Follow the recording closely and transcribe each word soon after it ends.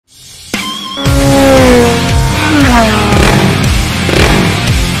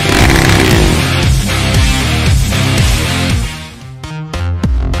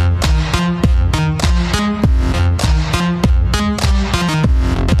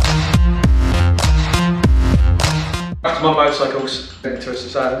back to my motorcycles. To us,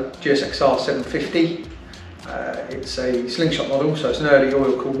 it's a GSX-R 750. It's a Slingshot model, so it's an early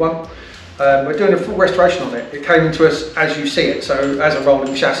oil-cooled one. We're doing a full restoration on it. It came into us as you see it, so as a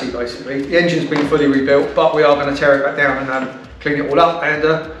rolling chassis basically. The engine's been fully rebuilt, but we are going to tear it back down and clean it all up and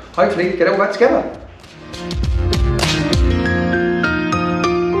hopefully get it all back together.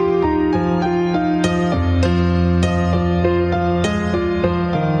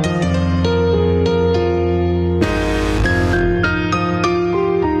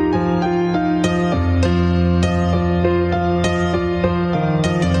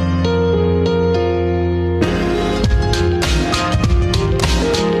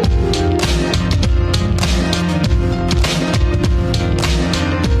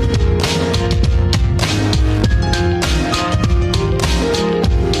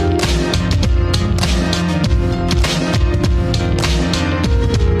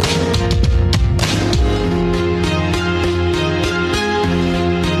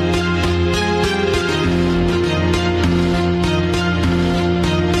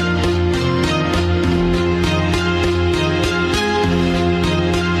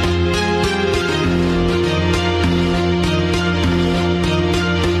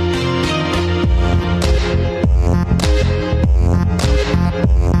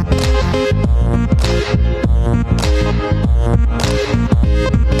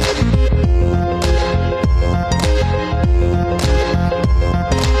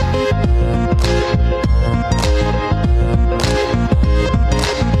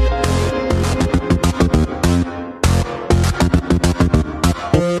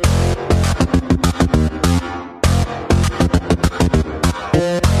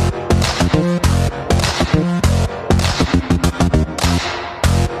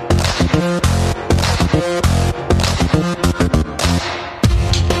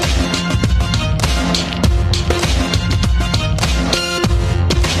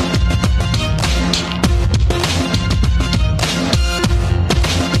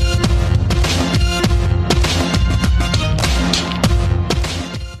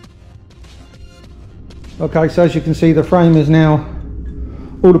 Okay, so as you can see, the frame is now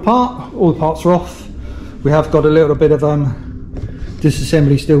all apart, all the parts are off. We have got a little bit of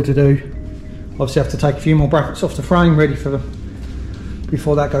disassembly still to do. Obviously have to take a few more brackets off the frame ready for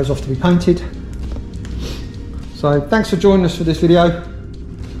before that goes off to be painted. So thanks for joining us for this video.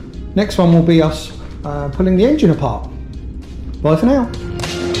 Next one will be us pulling the engine apart. Bye for now.